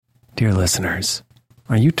Dear listeners,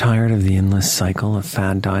 are you tired of the endless cycle of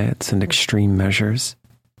fad diets and extreme measures?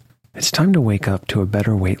 It's time to wake up to a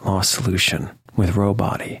better weight loss solution with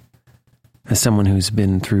Rowbody. As someone who's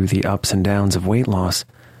been through the ups and downs of weight loss,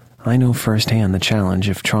 I know firsthand the challenge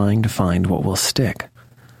of trying to find what will stick.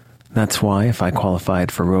 That's why if I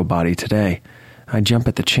qualified for Rowbody today, I'd jump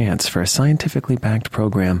at the chance for a scientifically backed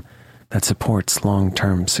program that supports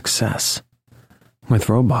long-term success. With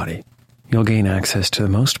Rowbody, you'll gain access to the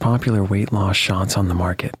most popular weight loss shots on the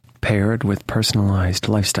market, paired with personalized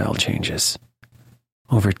lifestyle changes.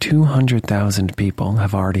 Over 200,000 people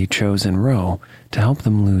have already chosen Row to help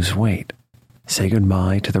them lose weight. Say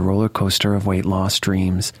goodbye to the roller coaster of weight loss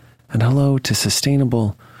dreams and hello to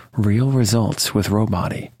sustainable, real results with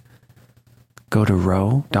Rowbody. Go to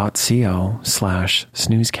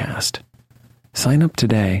row.co/snoozecast. Sign up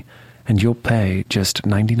today and you'll pay just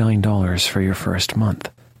 $99 for your first month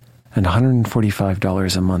and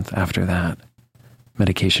 $145 a month after that.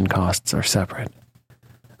 Medication costs are separate.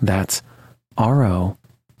 That's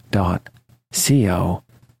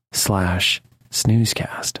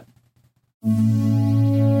ro.co/snoozecast.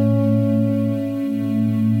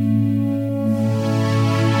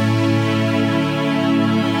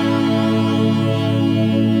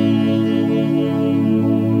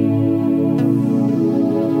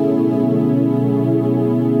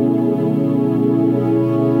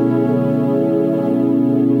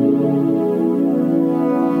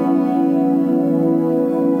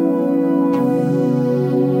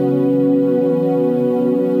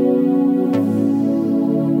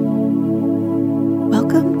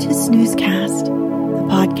 Welcome to Snoozecast, the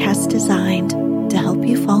podcast designed to help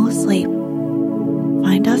you fall asleep.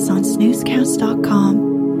 Find us on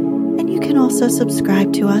snoozecast.com, and you can also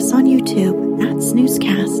subscribe to us on YouTube at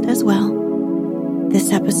Snoozecast as well.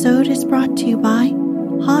 This episode is brought to you by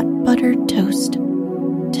Hot Buttered Toast.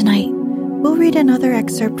 Tonight, we'll read another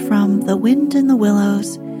excerpt from The Wind in the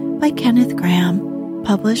Willows by Kenneth Grahame,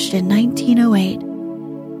 published in 1908.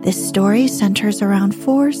 This story centers around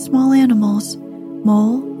four small animals: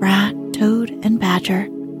 mole, rat, toad, and badger.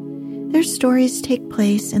 Their stories take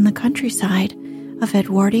place in the countryside of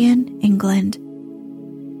Edwardian England.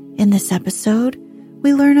 In this episode,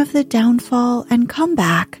 we learn of the downfall and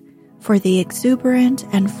comeback for the exuberant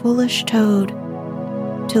and foolish toad.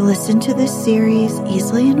 To listen to this series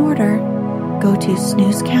easily in order, go to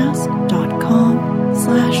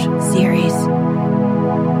snoozecast.com/series.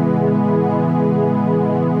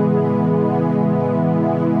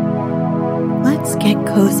 Let's get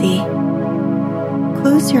cozy.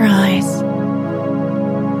 Close your eyes.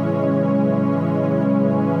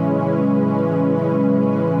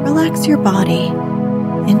 Relax your body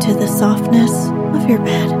into the softness of your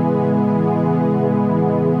bed.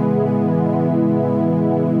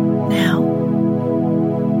 Now,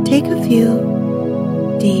 take a few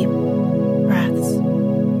deep breaths.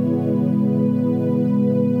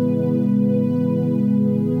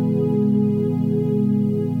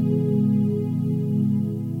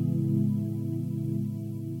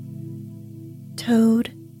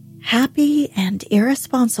 Toad, happy and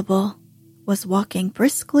irresponsible, was walking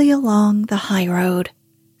briskly along the high road,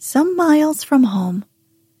 some miles from home.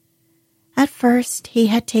 At first he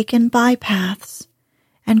had taken bypaths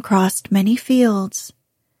and crossed many fields,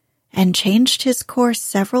 and changed his course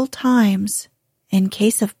several times in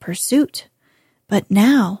case of pursuit, but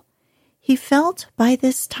now he felt by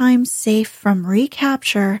this time safe from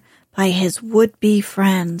recapture by his would-be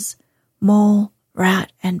friends, mole,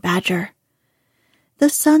 rat, and badger. The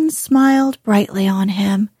sun smiled brightly on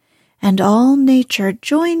him, and all nature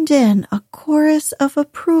joined in a chorus of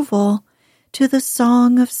approval to the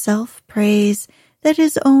song of self-praise that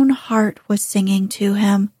his own heart was singing to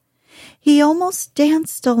him. He almost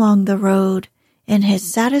danced along the road in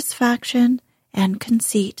his satisfaction and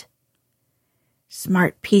conceit.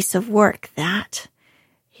 "Smart piece of work, that,"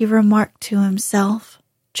 he remarked to himself,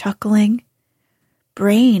 chuckling.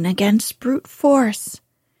 "Brain against brute force.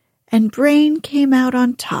 And brain came out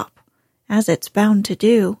on top, as it's bound to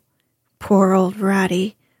do. Poor old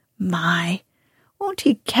Ratty. My, won't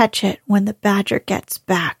he catch it when the badger gets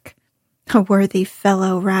back? A worthy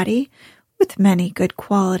fellow, Ratty, with many good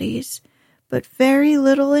qualities, but very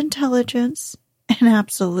little intelligence and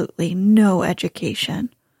absolutely no education.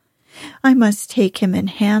 I must take him in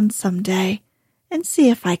hand some day and see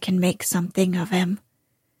if I can make something of him."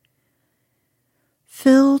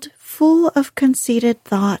 Filled full of conceited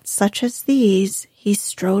thoughts such as these, he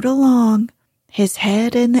strode along, his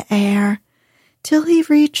head in the air, till he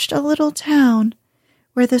reached a little town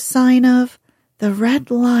where the sign of the Red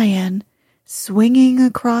Lion, swinging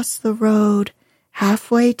across the road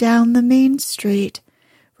halfway down the main street,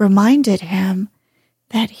 reminded him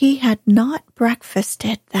that he had not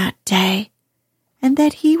breakfasted that day and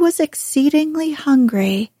that he was exceedingly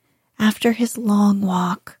hungry after his long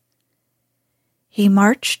walk. He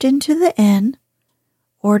marched into the inn,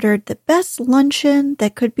 ordered the best luncheon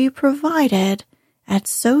that could be provided at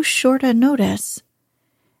so short a notice,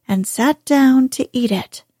 and sat down to eat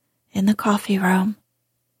it in the coffee room.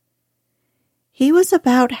 He was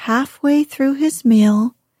about halfway through his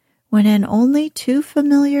meal when an only too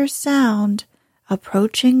familiar sound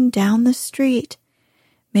approaching down the street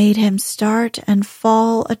made him start and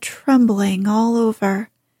fall a-trembling all over.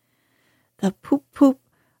 The poop-poop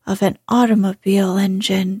of an automobile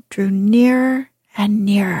engine drew nearer and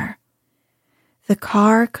nearer. The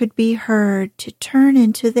car could be heard to turn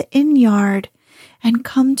into the inn yard and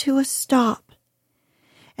come to a stop,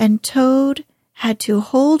 and Toad had to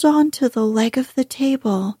hold on to the leg of the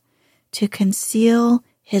table to conceal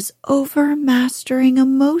his overmastering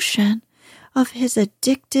emotion of his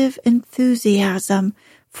addictive enthusiasm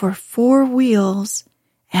for 4 wheels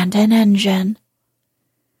and an engine.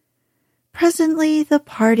 Presently the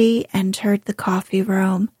party entered the coffee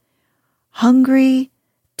room, hungry,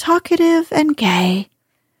 talkative, and gay,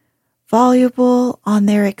 voluble on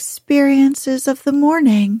their experiences of the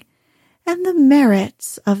morning and the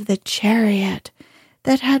merits of the chariot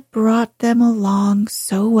that had brought them along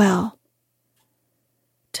so well.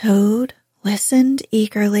 Toad listened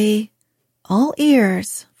eagerly, all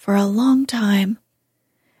ears, for a long time.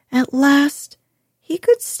 At last he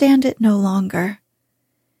could stand it no longer.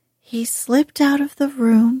 He slipped out of the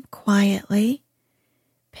room quietly,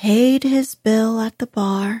 paid his bill at the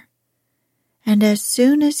bar, and as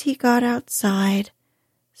soon as he got outside,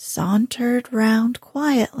 sauntered round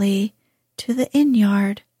quietly to the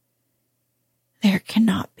inn-yard. "There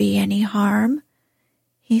cannot be any harm,"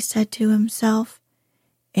 he said to himself,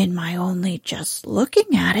 "in my only just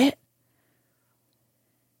looking at it."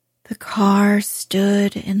 The car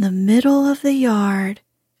stood in the middle of the yard,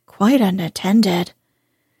 quite unattended,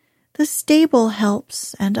 the stable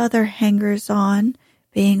helps and other hangers-on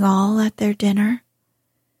being all at their dinner.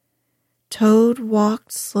 Toad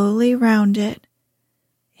walked slowly round it,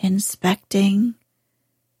 inspecting,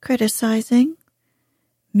 criticizing,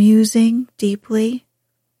 musing deeply.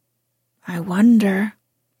 "I wonder,"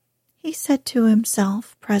 he said to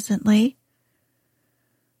himself presently,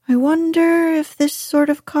 "I wonder if this sort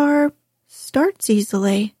of car starts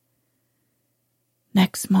easily."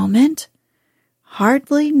 Next moment,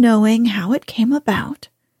 hardly knowing how it came about,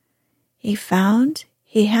 he found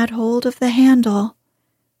he had hold of the handle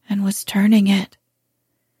and was turning it.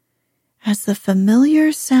 As the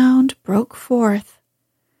familiar sound broke forth,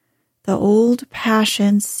 the old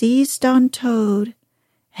passion seized on Toad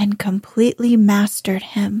and completely mastered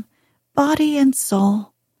him, body and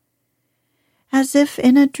soul. As if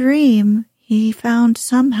in a dream, he found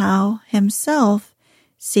somehow himself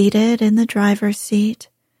seated in the driver's seat.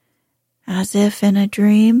 As if in a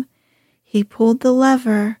dream, he pulled the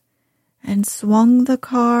lever and swung the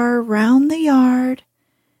car round the yard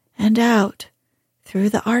and out through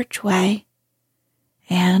the archway.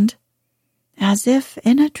 And, as if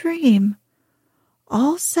in a dream,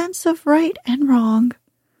 all sense of right and wrong,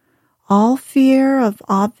 all fear of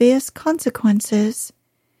obvious consequences,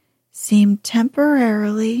 seemed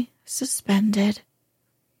temporarily suspended.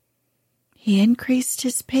 He increased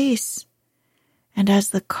his pace, and as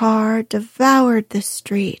the car devoured the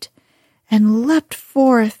street and leapt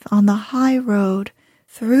forth on the high road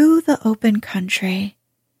through the open country,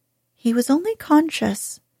 he was only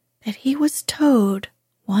conscious that he was Toad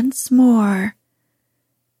once more,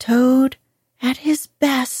 Toad at his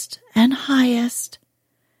best and highest,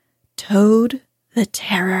 Toad the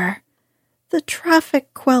terror, the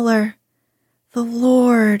traffic queller, the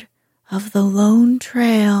lord of the lone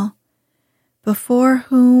trail, before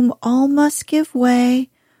whom all must give way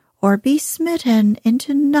or be smitten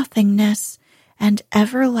into nothingness and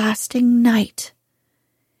everlasting night.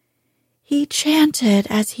 He chanted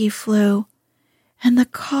as he flew, and the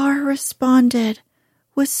car responded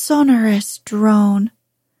with sonorous drone.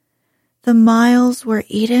 The miles were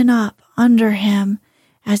eaten up under him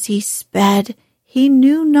as he sped he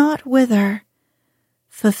knew not whither,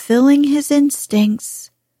 fulfilling his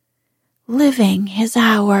instincts, living his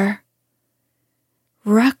hour,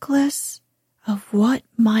 reckless of what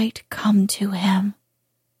might come to him.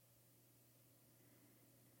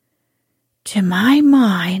 "To my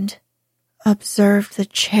mind," observed the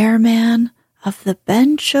chairman of the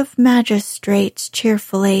bench of magistrates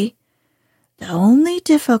cheerfully, "the only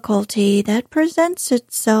difficulty that presents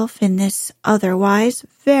itself in this otherwise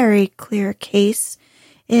very clear case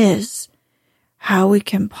is, how we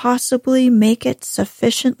can possibly make it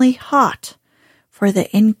sufficiently hot for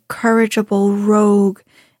the incorrigible rogue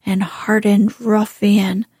and hardened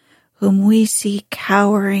ruffian whom we see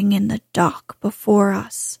cowering in the dock before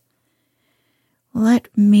us. Let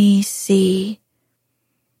me see.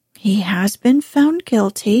 He has been found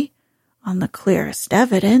guilty, on the clearest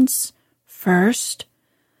evidence, first,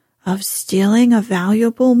 of stealing a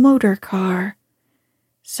valuable motor car.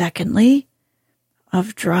 Secondly,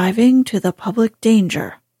 of driving to the public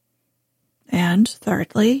danger. And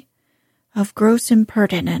thirdly, of gross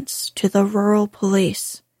impertinence to the rural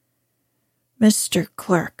police. Mr.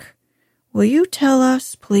 Clerk, will you tell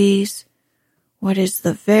us, please, what is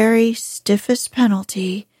the very stiffest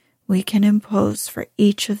penalty we can impose for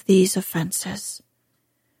each of these offenses?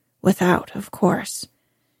 Without, of course,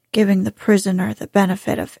 giving the prisoner the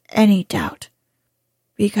benefit of any doubt,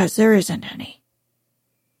 because there isn't any.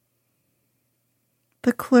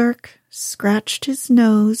 The clerk scratched his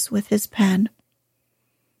nose with his pen.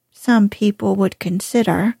 Some people would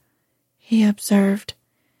consider, he observed,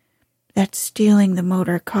 that stealing the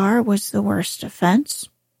motor car was the worst offense,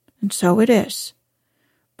 and so it is.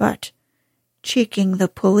 But cheeking the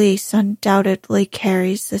police undoubtedly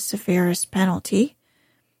carries the severest penalty,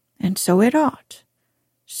 and so it ought.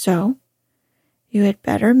 So, you had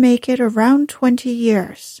better make it around 20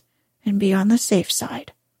 years and be on the safe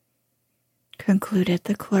side, concluded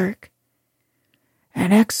the clerk.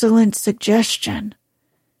 An excellent suggestion,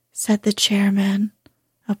 said the chairman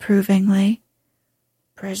approvingly.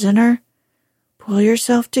 Prisoner, pull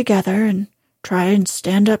yourself together and try and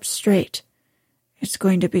stand up straight. It's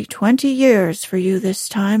going to be 20 years for you this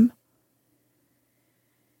time.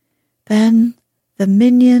 Then the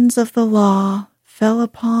minions of the law fell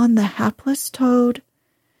upon the hapless Toad,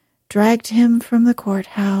 dragged him from the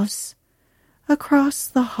courthouse, across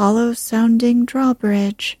the hollow-sounding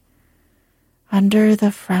drawbridge, under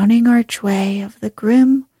the frowning archway of the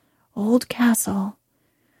grim old castle,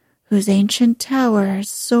 whose ancient towers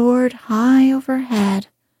soared high overhead,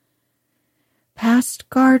 past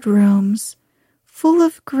guard-rooms full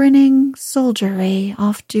of grinning soldiery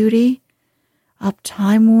off duty, up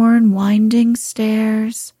time-worn winding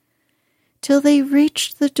stairs, till they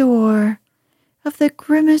reached the door of the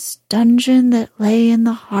grimmest dungeon that lay in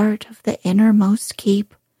the heart of the innermost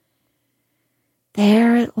keep.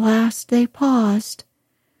 There at last they paused,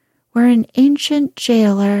 where an ancient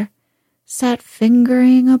jailer sat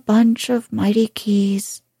fingering a bunch of mighty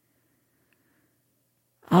keys.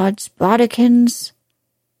 Odds bodikins,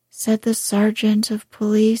 said the sergeant of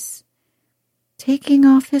police, taking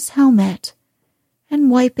off his helmet and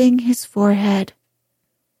wiping his forehead.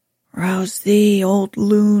 Rouse thee, old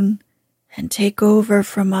loon, and take over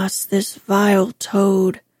from us this vile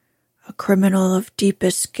Toad, a criminal of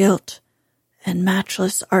deepest guilt and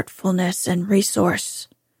matchless artfulness and resource.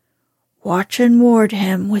 Watch and ward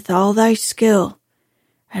him with all thy skill,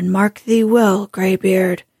 and mark thee well,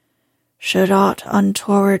 Greybeard. Should aught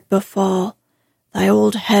untoward befall, thy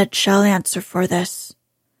old head shall answer for this.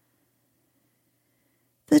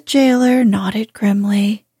 The jailer nodded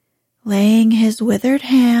grimly, laying his withered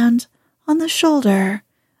hand on the shoulder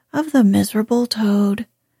of the miserable Toad.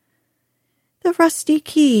 The rusty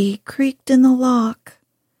key creaked in the lock,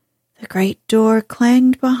 the great door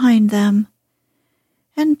clanged behind them,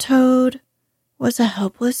 and Toad was a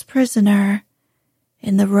helpless prisoner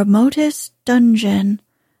in the remotest dungeon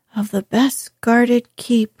of the best guarded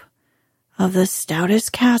keep of the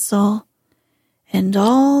stoutest castle in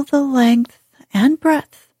all the length and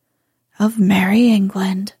breadth of merry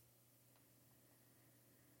England.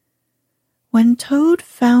 When Toad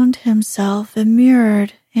found himself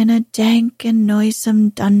immured in a dank and noisome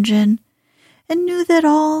dungeon, and knew that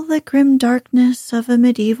all the grim darkness of a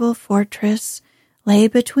medieval fortress lay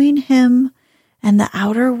between him and the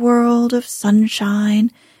outer world of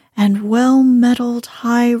sunshine and well-metalled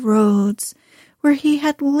high roads where he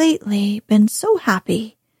had lately been so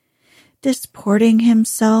happy, disporting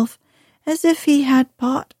himself as if he had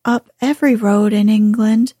bought up every road in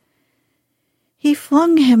England, he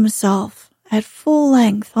flung himself at full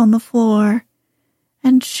length on the floor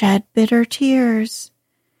and shed bitter tears,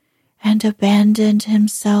 and abandoned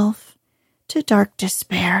himself to dark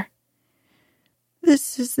despair.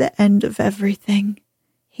 This is the end of everything,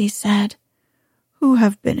 he said, who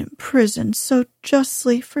have been imprisoned so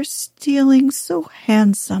justly for stealing so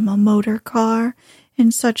handsome a motor car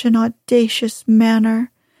in such an audacious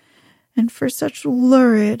manner, and for such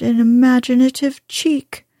lurid and imaginative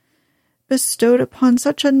cheek, bestowed upon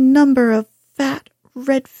such a number of fat,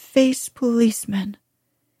 red-faced policemen.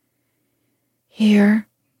 Here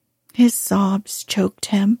his sobs choked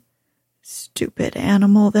him. Stupid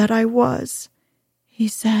animal that I was, he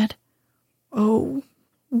said. "Oh,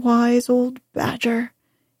 wise old badger,"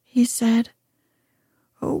 he said.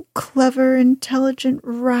 "Oh, clever, intelligent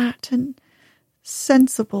rat and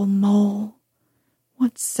sensible mole.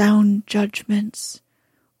 What sound judgments,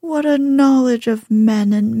 what a knowledge of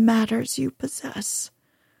men and matters you possess.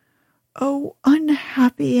 Oh,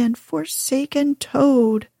 unhappy and forsaken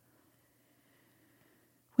toad."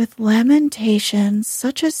 With lamentations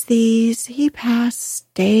such as these, he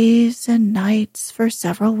passed days and nights for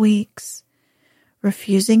several weeks,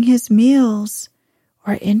 refusing his meals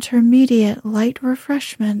or intermediate light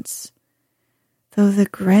refreshments, though the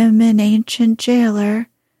grim and ancient jailer,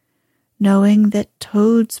 knowing that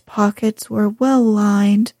Toad's pockets were well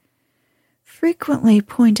lined, frequently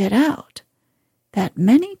pointed out that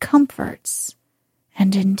many comforts,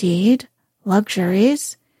 and indeed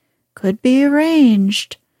luxuries, could be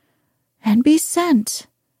arranged and be sent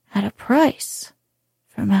at a price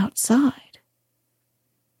from outside.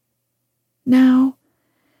 Now,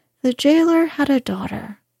 the jailer had a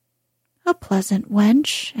daughter, a pleasant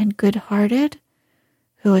wench and good-hearted,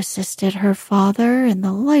 who assisted her father in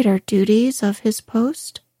the lighter duties of his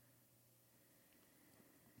post.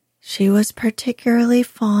 She was particularly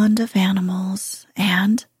fond of animals,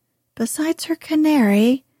 and, besides her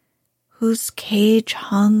canary, whose cage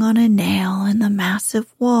hung on a nail in the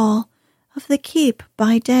massive wall of the keep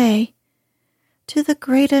by day, to the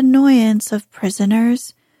great annoyance of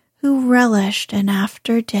prisoners who relished an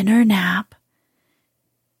after-dinner nap,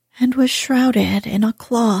 and was shrouded in a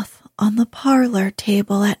cloth on the parlor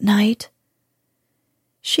table at night,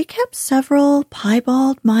 she kept several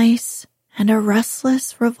piebald mice and a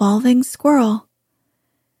restless revolving squirrel.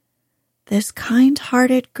 This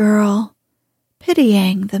kind-hearted girl,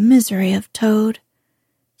 pitying the misery of Toad,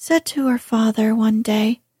 said to her father one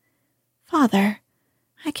day, "Father,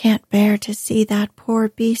 I can't bear to see that poor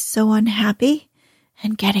beast so unhappy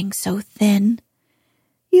and getting so thin.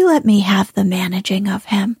 You let me have the managing of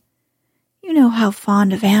him. You know how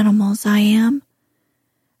fond of animals I am.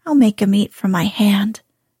 I'll make him eat from my hand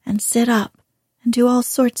and sit up and do all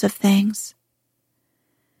sorts of things."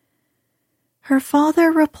 Her father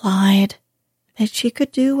replied that she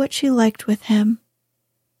could do what she liked with him.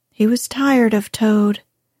 He was tired of Toad,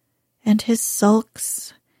 and his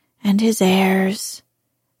sulks, and his airs,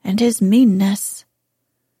 and his meanness.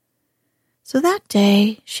 So that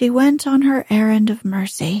day she went on her errand of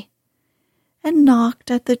mercy, and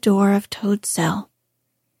knocked at the door of Toad's cell.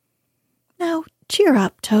 "Now cheer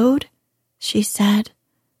up, Toad," she said,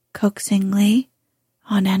 coaxingly,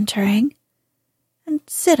 on entering, "and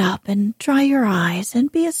sit up and dry your eyes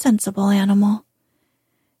and be a sensible animal.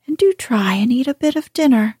 And do try and eat a bit of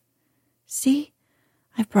dinner. See,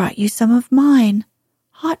 I've brought you some of mine,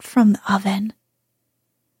 hot from the oven."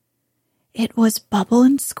 It was Bubble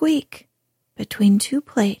and Squeak, between two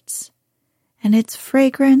plates, and its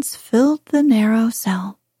fragrance filled the narrow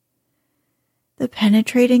cell. The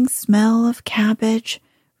penetrating smell of cabbage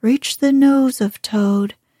reached the nose of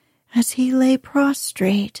Toad as he lay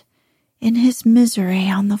prostrate in his misery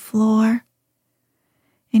on the floor,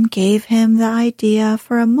 and gave him the idea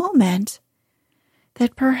for a moment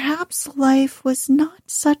that perhaps life was not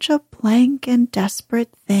such a blank and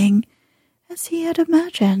desperate thing as he had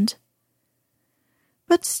imagined.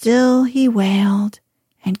 But still he wailed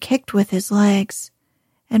and kicked with his legs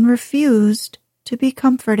and refused to be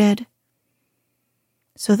comforted.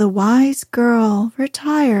 So the wise girl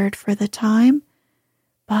retired for the time,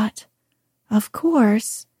 but, of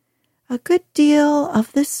course, a good deal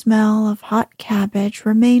of the smell of hot cabbage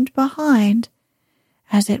remained behind,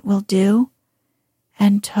 as it will do,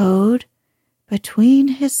 and Toad, between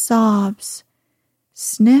his sobs,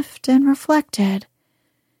 sniffed and reflected,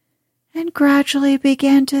 and gradually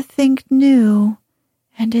began to think new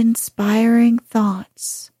and inspiring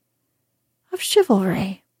thoughts of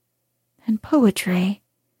chivalry and poetry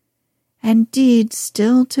and deeds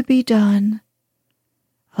still to be done,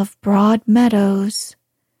 of broad meadows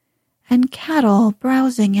and cattle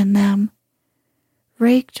browsing in them,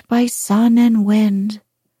 raked by sun and wind,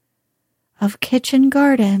 of kitchen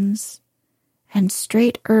gardens and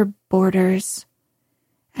straight herb borders,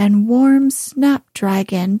 and warm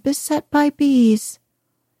snapdragon beset by bees,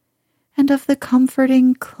 and of the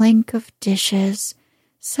comforting clink of dishes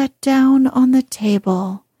set down on the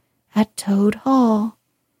table at Toad Hall,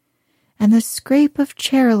 and the scrape of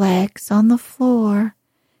chair legs on the floor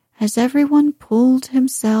as everyone pulled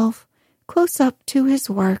himself close up to his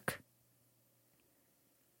work.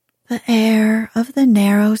 The air of the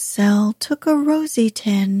narrow cell took a rosy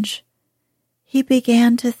tinge. He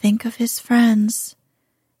began to think of his friends,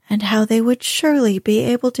 and how they would surely be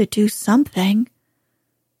able to do something,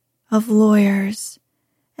 of lawyers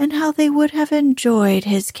and how they would have enjoyed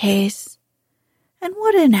his case, and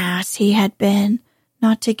what an ass he had been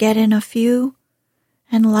not to get in a few,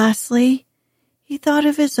 and lastly, he thought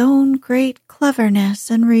of his own great cleverness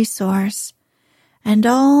and resource, and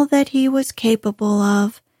all that he was capable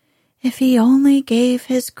of if he only gave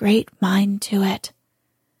his great mind to it,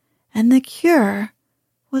 and the cure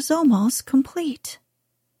was almost complete.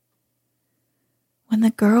 When the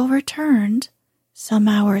girl returned, some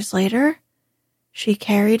hours later, she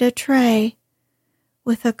carried a tray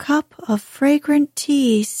with a cup of fragrant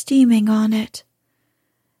tea steaming on it,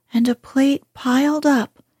 and a plate piled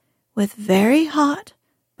up with very hot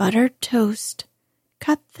buttered toast,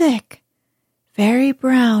 cut thick, very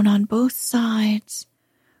brown on both sides,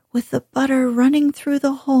 with the butter running through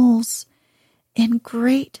the holes in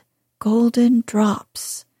great golden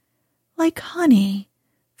drops, like honey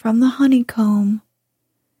from the honeycomb.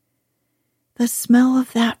 The smell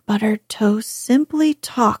of that buttered toast simply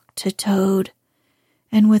talked to Toad,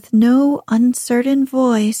 and with no uncertain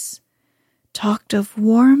voice talked of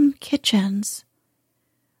warm kitchens,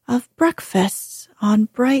 of breakfasts on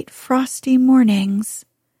bright frosty mornings,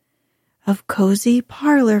 of cozy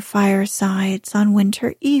parlor firesides on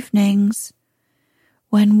winter evenings,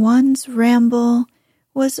 when one's ramble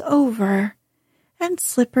was over and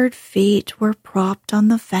slippered feet were propped on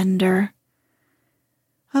the fender,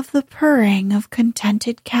 of the purring of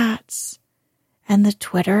contented cats and the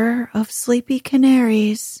twitter of sleepy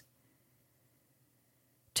canaries.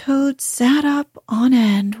 Toad sat up on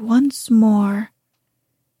end once more,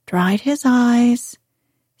 dried his eyes,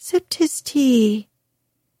 sipped his tea,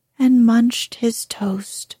 and munched his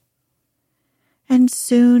toast, and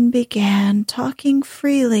soon began talking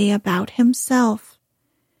freely about himself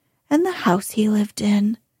and the house he lived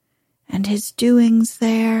in, and his doings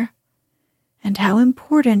there, and how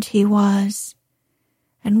important he was,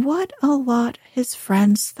 and what a lot his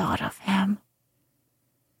friends thought of him.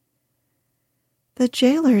 The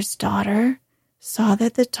jailer's daughter saw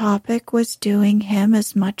that the topic was doing him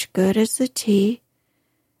as much good as the tea,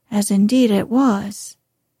 as indeed it was,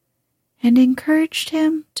 and encouraged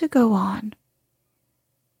him to go on.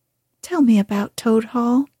 "Tell me about Toad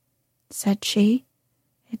Hall," said she.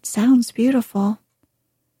 "It sounds beautiful."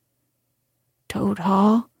 "Toad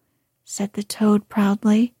Hall," said the toad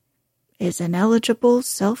proudly, "is an eligible,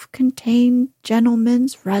 self-contained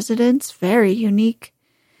gentleman's residence, very unique,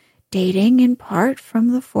 dating in part from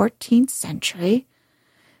the 14th century,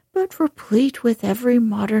 but replete with every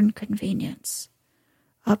modern convenience.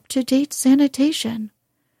 Up-to-date sanitation,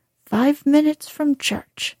 5 minutes from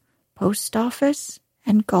church, post office,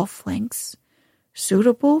 and golf links,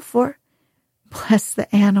 suitable for—" "Bless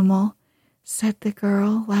the animal," said the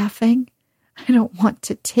girl, laughing. "I don't want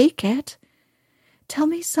to take it. Tell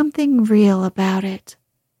me something real about it.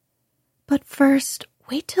 But first,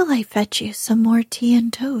 wait till I fetch you some more tea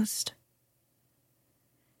and toast."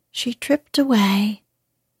 She tripped away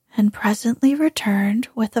and presently returned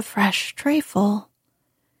with a fresh trayful,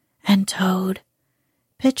 and Toad,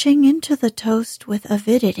 pitching into the toast with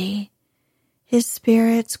avidity, his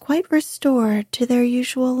spirits quite restored to their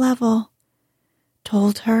usual level,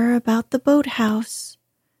 told her about the boathouse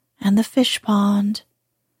and the fish pond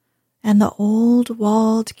and the old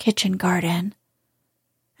walled kitchen garden,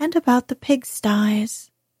 and about the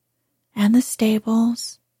pigsties and the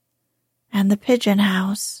stables and the pigeon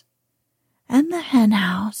house and the hen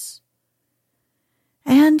house,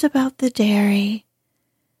 and about the dairy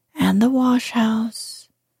and the wash house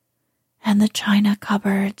and the china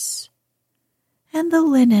cupboards and the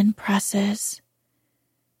linen presses.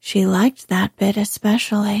 She liked that bit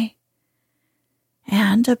especially,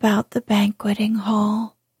 and about the banqueting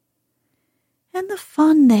hall, and the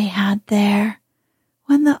fun they had there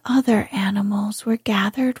when the other animals were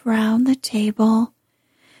gathered round the table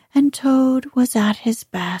and Toad was at his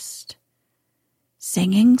best,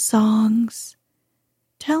 singing songs,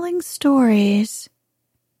 telling stories,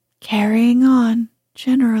 carrying on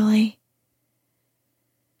generally.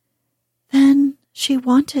 Then she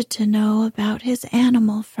wanted to know about his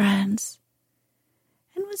animal friends,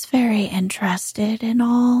 and was very interested in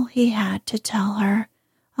all he had to tell her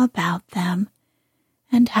about them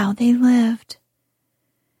and how they lived,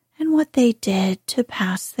 and what they did to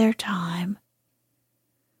pass their time.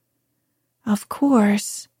 Of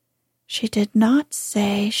course, she did not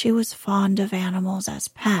say she was fond of animals as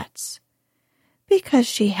pets, because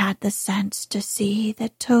she had the sense to see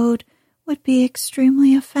that Toad would be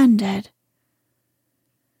extremely offended.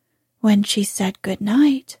 When she said good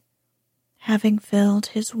night, having filled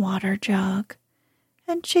his water jug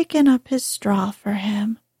and shaken up his straw for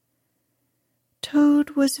him,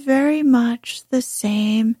 Toad was very much the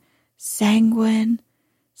same sanguine,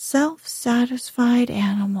 self-satisfied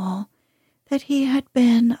animal that he had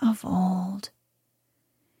been of old.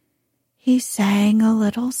 He sang a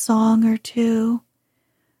little song or two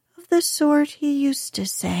of the sort he used to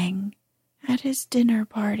sing at his dinner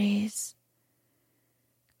parties,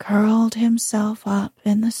 curled himself up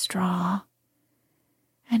in the straw,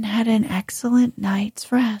 and had an excellent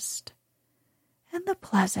night's rest and the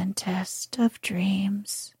pleasantest of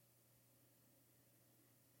dreams.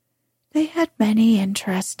 They had many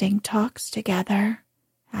interesting talks together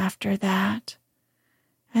after that,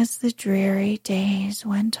 as the dreary days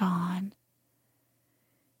went on,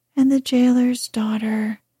 and the jailer's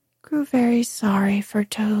daughter grew very sorry for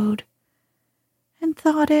Toad and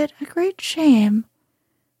thought it a great shame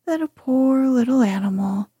that a poor little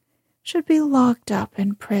animal should be locked up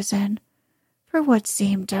in prison for what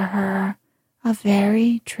seemed to her a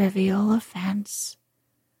very trivial offense.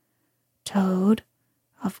 Toad,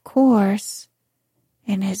 of course,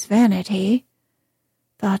 in his vanity,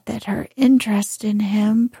 thought that her interest in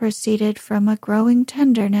him proceeded from a growing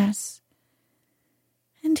tenderness,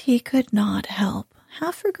 and he could not help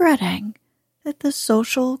half regretting that the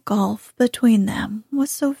social gulf between them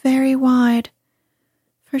was so very wide,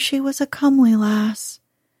 for she was a comely lass,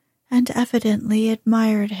 and evidently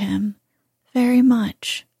admired him very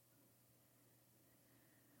much.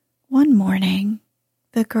 One morning,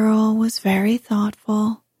 the girl was very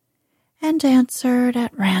thoughtful, and answered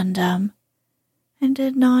at random, and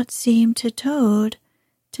did not seem to Toad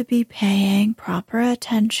to be paying proper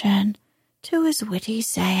attention to his witty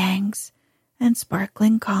sayings and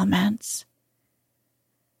sparkling comments.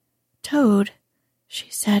 "Toad," she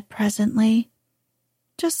said presently,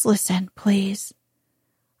 "just listen, please.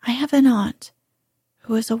 I have an aunt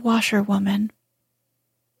who is a washerwoman."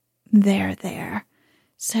 There,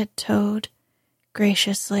 said Toad,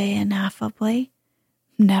 graciously and affably.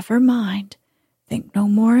 "Never mind. Think no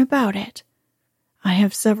more about it. I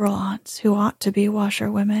have several aunts who ought to be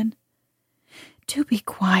washerwomen." "Do be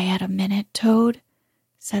quiet a minute, Toad,"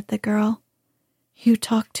 said the girl. "You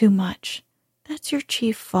talk too much. That's your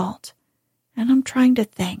chief fault. And I'm trying to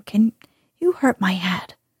think, and you hurt my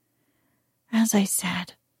head. As I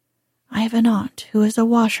said, I have an aunt who is a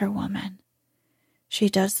washerwoman. She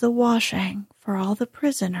does the washing for all the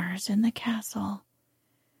prisoners in the castle.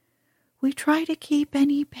 We try to keep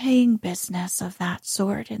any paying business of that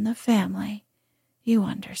sort in the family, you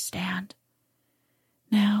understand.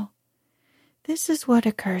 Now, this is what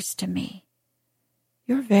occurs to me.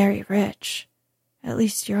 You're very rich, at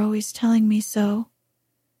least you're always telling me so,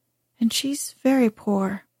 and she's very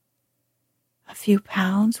poor. A few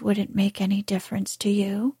pounds wouldn't make any difference to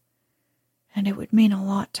you, and it would mean a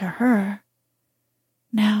lot to her.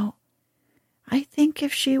 Now, I think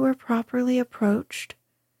if she were properly approached,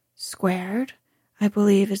 squared, I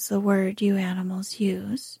believe is the word you animals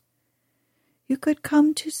use, you could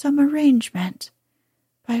come to some arrangement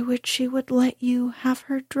by which she would let you have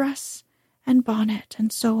her dress and bonnet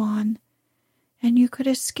and so on, and you could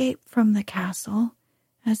escape from the castle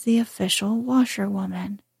as the official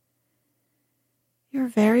washerwoman. You're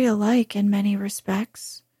very alike in many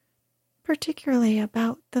respects, particularly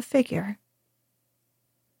about the figure."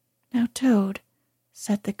 "Now, Toad,"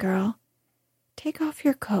 said the girl, "take off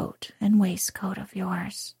your coat and waistcoat of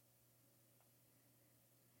yours."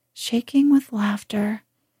 Shaking with laughter,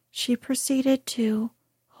 she proceeded to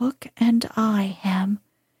hook and eye him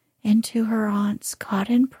into her aunt's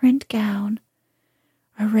cotton print gown,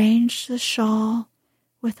 arranged the shawl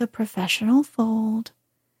with a professional fold,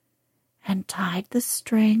 and tied the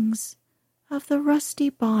strings of the rusty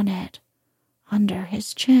bonnet under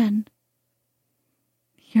his chin.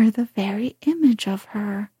 "You're the very image of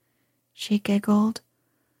her," she giggled.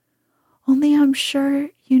 "Only I'm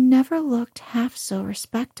sure you never looked half so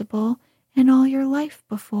respectable in all your life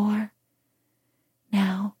before.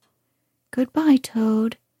 Now, goodbye,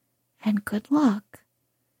 Toad, and good luck.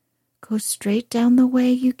 Go straight down the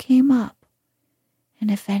way you came up, and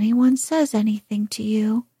if anyone says anything to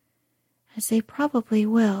you, as they probably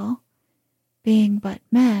will, being but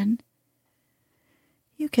men,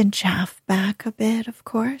 you can chaff back a bit, of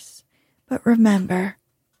course, but remember,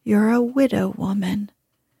 you're a widow woman,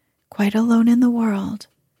 quite alone in the world,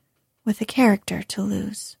 with a character to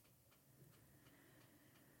lose."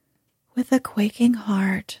 With a quaking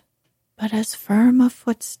heart, but as firm a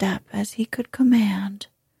footstep as he could command,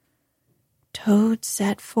 Toad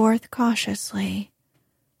set forth cautiously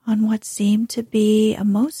on what seemed to be a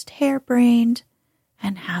most harebrained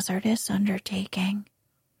and hazardous undertaking.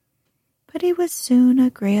 But he was soon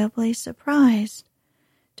agreeably surprised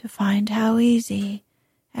to find how easy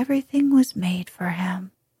everything was made for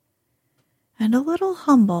him, and a little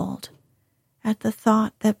humbled at the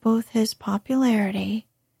thought that both his popularity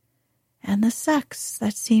and the sex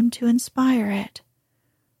that seemed to inspire it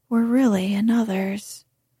were really another's.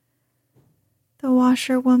 The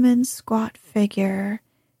washerwoman's squat figure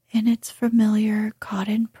in its familiar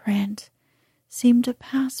cotton print seemed a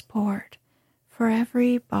passport for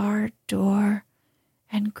every barred door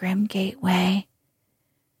and grim gateway.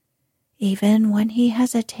 Even when he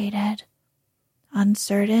hesitated,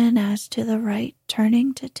 uncertain as to the right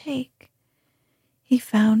turning to take, he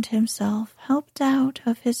found himself helped out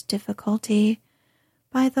of his difficulty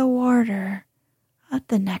by the warder at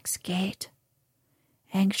the next gate,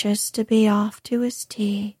 anxious to be off to his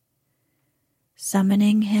tea,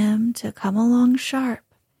 summoning him to come along sharp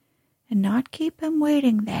and not keep him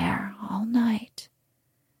waiting there all night.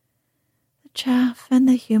 The chaff and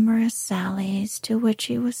the humorous sallies to which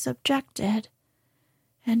he was subjected,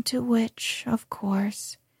 and to which, of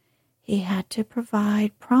course, he had to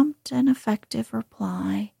provide prompt and effective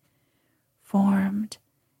reply, formed,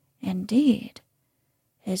 indeed,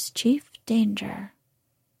 his chief danger.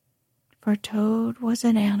 For Toad was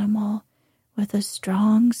an animal with a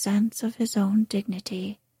strong sense of his own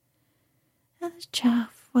dignity, and the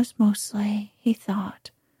chaff was mostly, he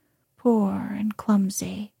thought, poor and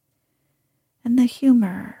clumsy, and the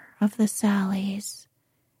humor of the sallies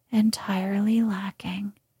entirely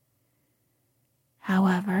lacking.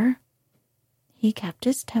 However, he kept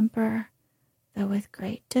his temper, though with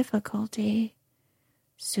great difficulty,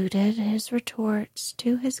 suited his retorts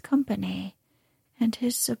to his company and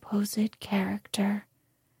his supposed character,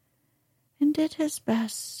 and did his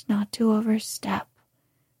best not to overstep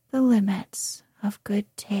the limits of good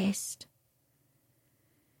taste.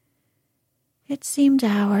 It seemed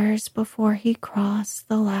hours before he crossed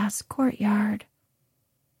the last courtyard,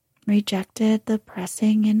 rejected the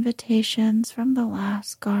pressing invitations from the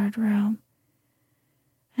last guard-room,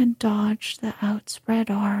 and dodged the outspread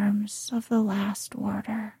arms of the last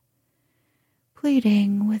warder,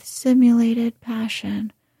 pleading with simulated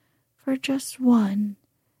passion for just one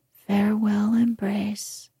farewell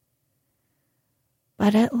embrace.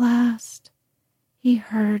 But at last he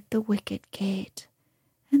heard the wicket gate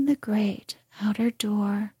and the great outer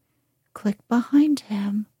door click behind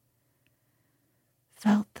him,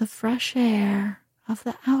 felt the fresh air of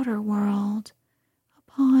the outer world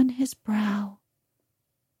upon his brow,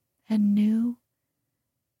 and knew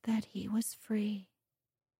that he was free.